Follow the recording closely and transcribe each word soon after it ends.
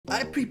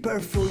I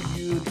prepared for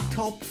you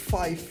top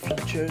 5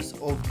 features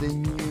of the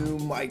new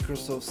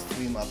Microsoft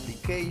Stream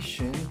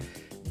application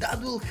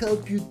that will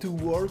help you to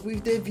work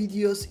with the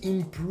videos,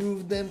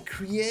 improve them,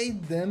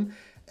 create them,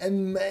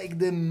 and make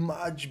them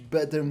much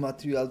better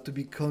material to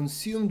be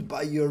consumed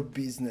by your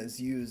business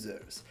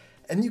users.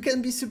 And you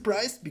can be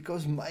surprised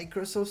because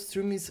Microsoft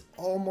Stream is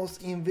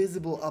almost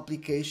invisible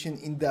application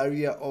in the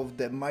area of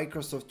the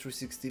Microsoft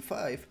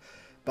 365.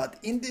 But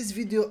in this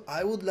video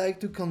I would like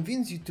to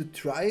convince you to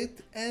try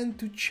it and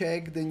to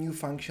check the new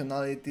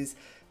functionalities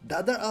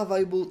that are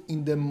available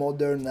in the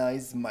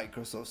modernized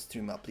Microsoft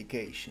Stream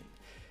application.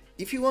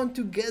 If you want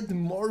to get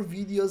more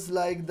videos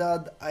like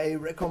that, I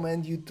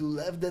recommend you to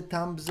leave the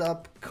thumbs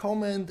up,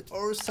 comment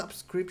or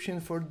subscription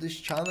for this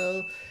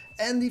channel.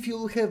 And if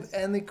you have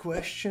any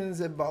questions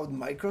about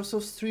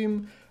Microsoft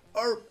Stream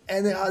or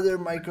any other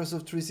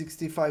Microsoft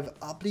 365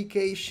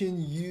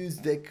 application, use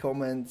the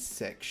comment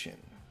section.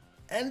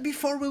 And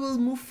before we will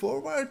move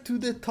forward to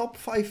the top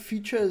 5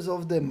 features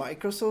of the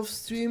Microsoft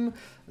Stream,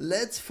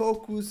 let's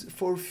focus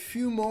for a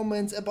few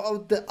moments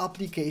about the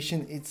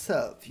application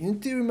itself. You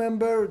need to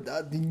remember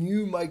that the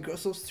new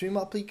Microsoft Stream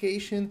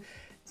application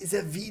is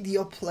a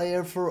video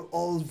player for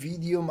all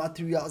video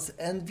materials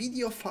and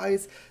video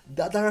files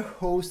that are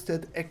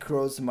hosted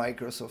across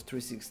Microsoft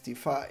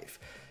 365.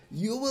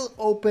 You will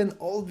open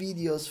all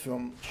videos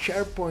from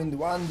SharePoint,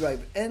 OneDrive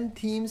and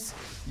Teams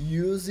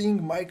using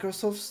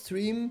Microsoft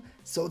Stream,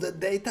 so the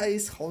data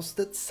is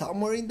hosted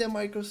somewhere in the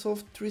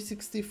Microsoft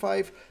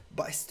 365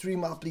 by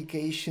Stream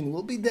application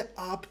will be the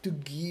app to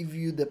give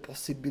you the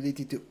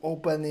possibility to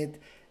open it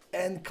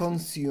and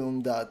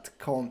consume that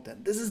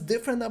content. This is a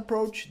different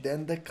approach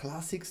than the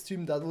classic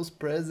Stream that was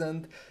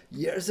present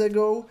years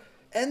ago,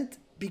 and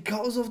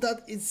because of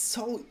that, it's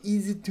so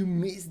easy to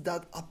miss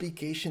that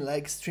application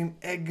like Stream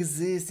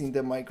exists in the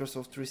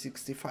Microsoft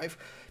 365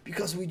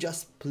 because we're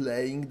just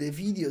playing the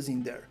videos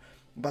in there.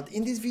 But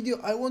in this video,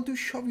 I want to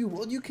show you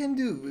what you can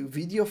do with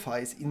video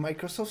files in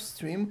Microsoft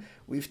Stream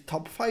with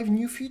top 5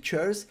 new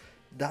features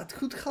that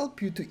could help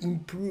you to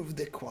improve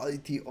the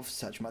quality of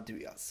such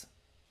materials.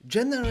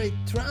 Generate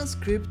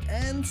transcript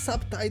and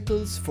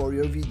subtitles for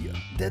your video.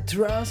 The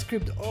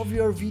transcript of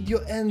your video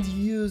and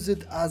use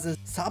it as a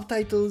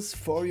subtitles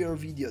for your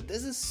video.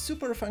 This is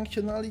super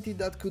functionality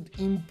that could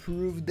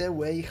improve the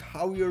way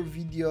how your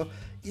video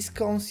is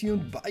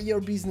consumed by your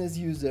business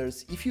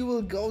users. If you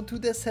will go to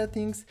the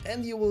settings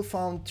and you will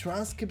find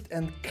transcript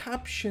and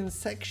caption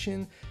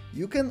section,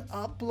 you can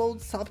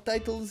upload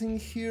subtitles in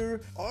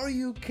here, or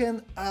you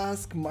can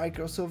ask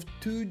Microsoft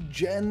to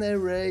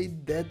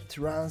generate the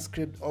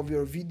transcript of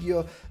your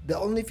video. The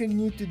only thing you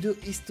need to do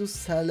is to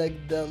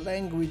select the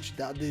language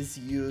that is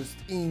used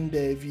in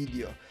the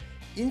video.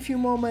 In few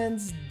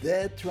moments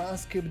the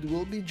transcript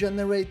will be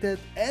generated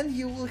and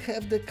you will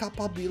have the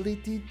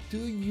capability to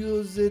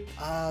use it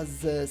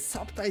as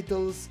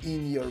subtitles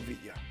in your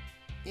video.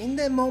 In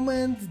the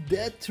moment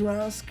the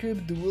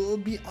transcript will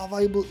be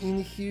available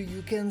in here,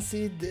 you can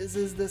see this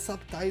is the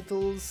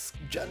subtitles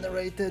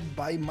generated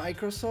by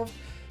Microsoft.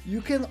 You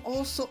can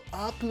also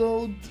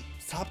upload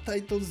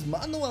subtitles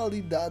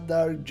manually that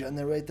are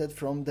generated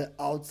from the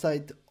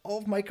outside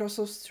of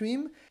Microsoft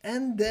Stream,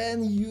 and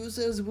then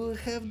users will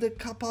have the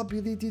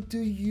capability to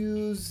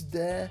use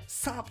the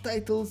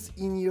subtitles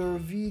in your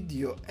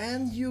video,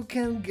 and you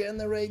can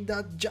generate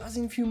that just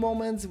in few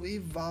moments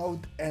without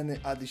any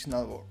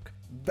additional work.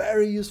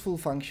 Very useful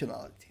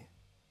functionality.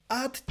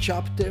 Add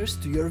chapters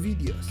to your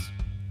videos.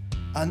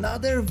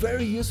 Another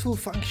very useful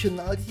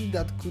functionality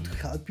that could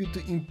help you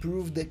to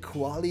improve the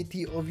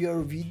quality of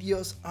your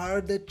videos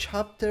are the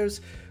chapters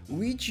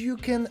which you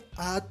can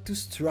add to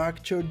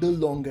structure the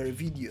longer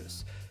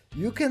videos.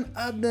 You can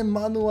add them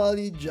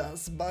manually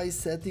just by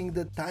setting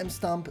the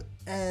timestamp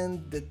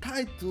and the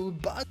title,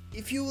 but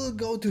if you will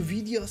go to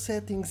video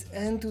settings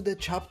and to the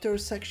chapter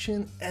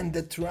section and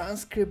the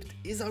transcript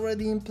is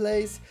already in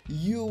place,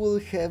 you will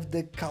have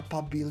the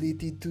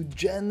capability to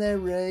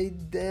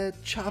generate the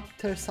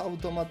chapters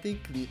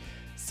automatically.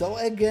 So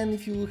again,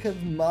 if you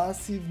have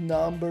massive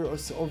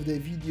numbers of the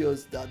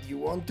videos that you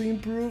want to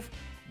improve,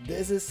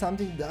 this is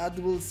something that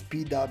will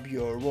speed up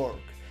your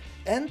work.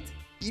 And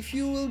if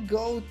you will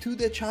go to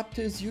the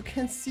chapters, you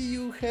can see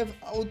you have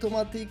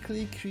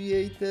automatically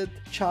created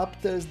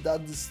chapters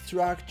that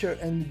structure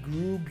and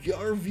group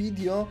your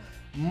video.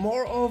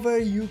 Moreover,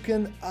 you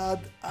can add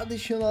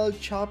additional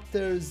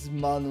chapters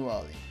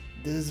manually.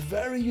 This is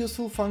very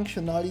useful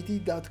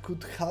functionality that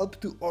could help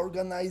to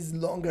organize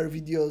longer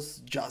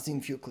videos just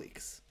in few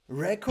clicks.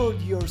 Record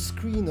your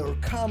screen or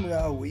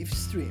camera with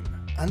Stream.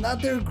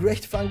 Another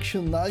great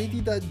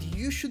functionality that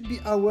you should be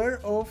aware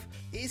of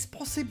is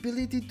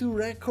possibility to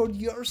record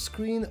your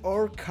screen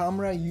or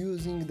camera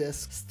using the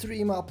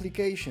Stream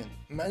application.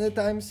 Many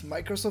times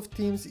Microsoft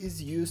Teams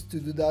is used to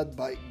do that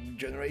by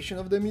generation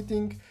of the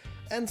meeting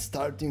and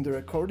starting the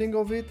recording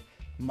of it.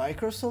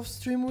 Microsoft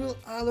Stream will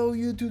allow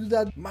you to do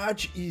that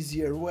much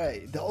easier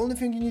way. The only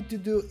thing you need to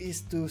do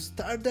is to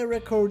start the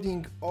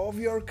recording of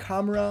your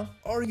camera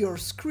or your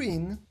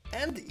screen,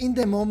 and in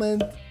the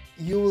moment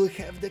you will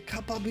have the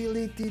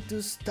capability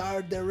to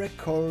start the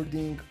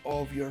recording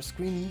of your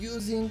screen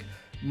using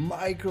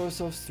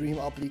Microsoft Stream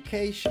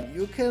application.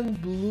 You can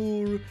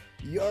blur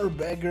your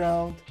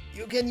background,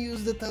 you can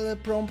use the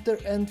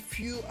teleprompter and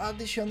few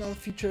additional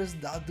features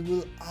that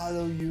will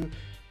allow you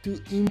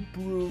to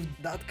improve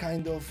that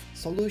kind of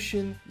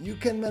solution. You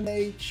can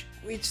manage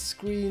which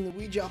screen,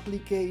 which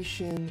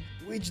application,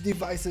 which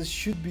devices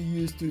should be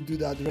used to do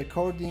that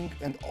recording,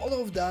 and all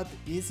of that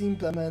is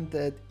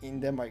implemented in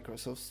the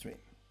Microsoft Stream.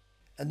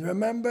 And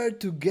remember,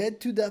 to get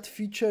to that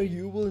feature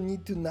you will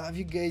need to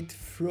navigate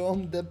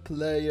from the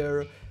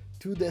player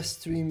to the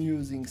stream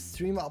using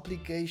Stream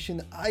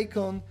application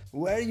icon,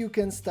 where you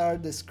can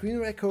start the screen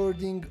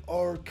recording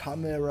or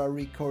camera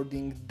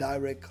recording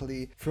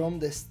directly from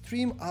the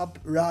Stream app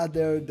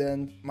rather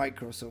than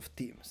Microsoft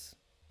Teams.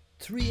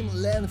 Trim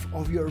length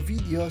of your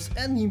videos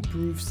and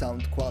improve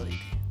sound quality.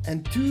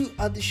 And two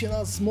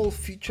additional small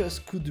features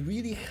could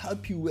really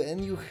help you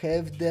when you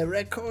have the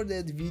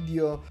recorded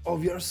video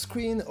of your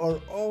screen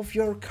or of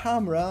your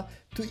camera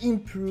to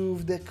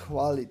improve the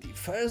quality.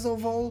 First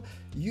of all,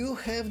 you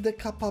have the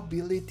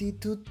capability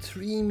to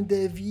trim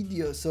the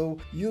video, so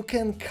you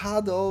can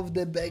cut off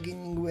the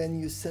beginning when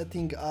you're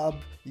setting up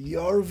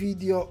your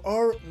video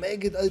or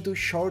make it a little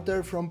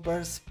shorter from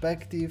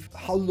perspective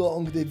how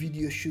long the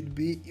video should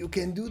be. You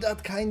can do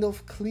that kind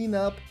of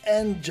cleanup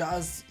and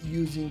just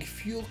using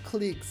few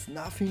clicks,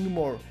 nothing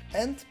more.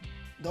 And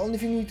the only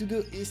thing you need to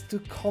do is to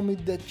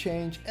commit the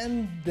change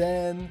and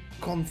then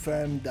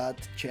confirm that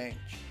change.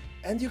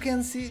 And you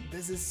can see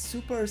this is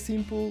super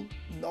simple,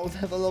 no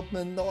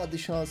development, no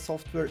additional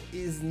software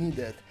is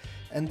needed.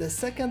 And the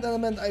second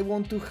element I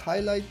want to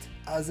highlight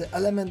as an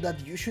element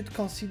that you should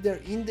consider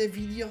in the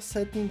video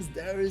settings,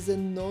 there is a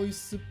noise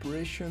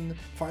suppression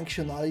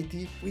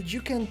functionality which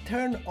you can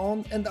turn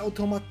on and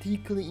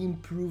automatically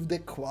improve the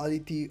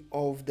quality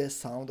of the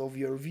sound of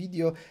your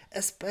video,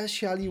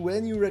 especially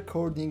when you're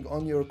recording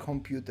on your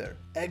computer.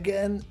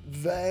 Again,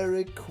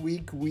 very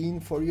quick win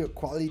for your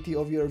quality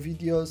of your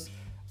videos.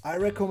 I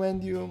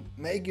recommend you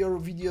make your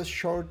videos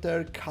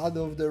shorter, cut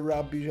off the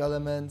rubbish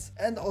elements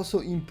and also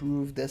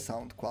improve the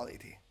sound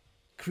quality.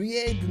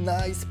 Create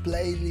nice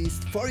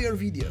playlist for your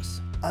videos.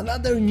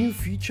 Another new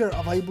feature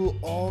available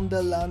on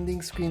the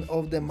landing screen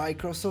of the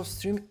Microsoft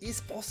Stream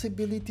is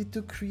possibility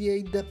to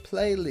create the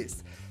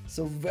playlist.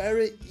 So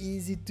very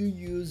easy to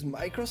use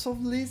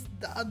Microsoft list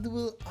that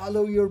will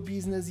allow your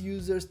business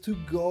users to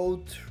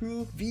go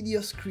through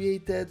videos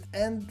created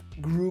and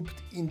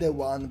grouped in the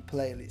one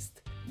playlist.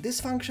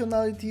 This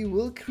functionality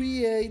will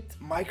create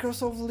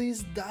Microsoft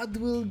list that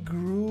will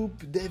group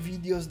the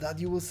videos that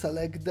you will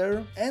select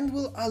there and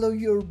will allow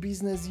your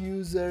business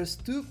users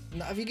to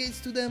navigate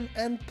to them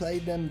and play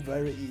them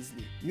very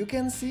easily. You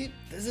can see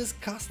this is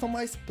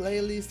customized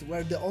playlist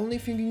where the only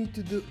thing you need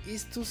to do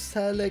is to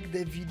select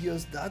the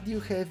videos that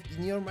you have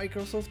in your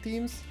Microsoft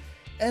Teams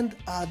and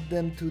add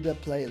them to the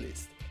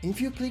playlist. In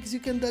few clicks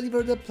you can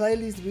deliver the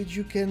playlist which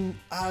you can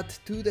add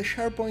to the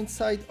SharePoint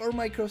site or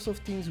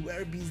Microsoft Teams,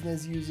 where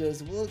business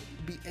users will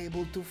be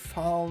able to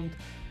find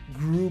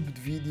grouped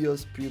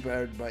videos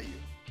prepared by you.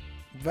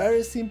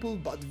 Very simple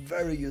but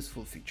very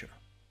useful feature.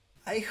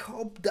 I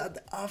hope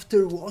that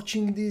after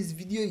watching this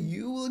video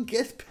you will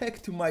get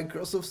back to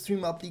Microsoft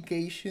Stream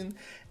application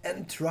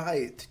and try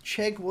it.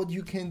 Check what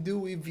you can do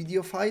with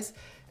video files,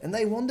 and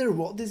I wonder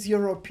what is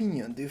your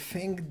opinion. Do you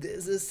think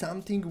this is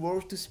something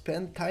worth to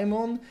spend time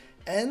on?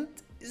 And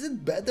is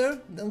it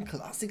better than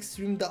classic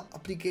Stream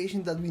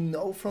application that we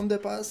know from the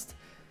past?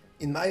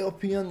 In my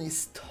opinion,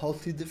 it's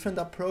totally different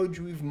approach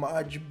with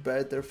much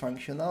better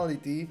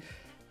functionality.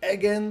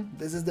 Again,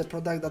 this is the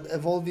product that's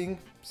evolving,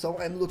 so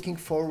I'm looking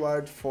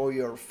forward for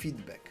your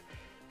feedback.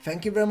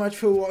 Thank you very much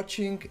for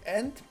watching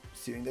and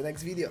see you in the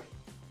next video.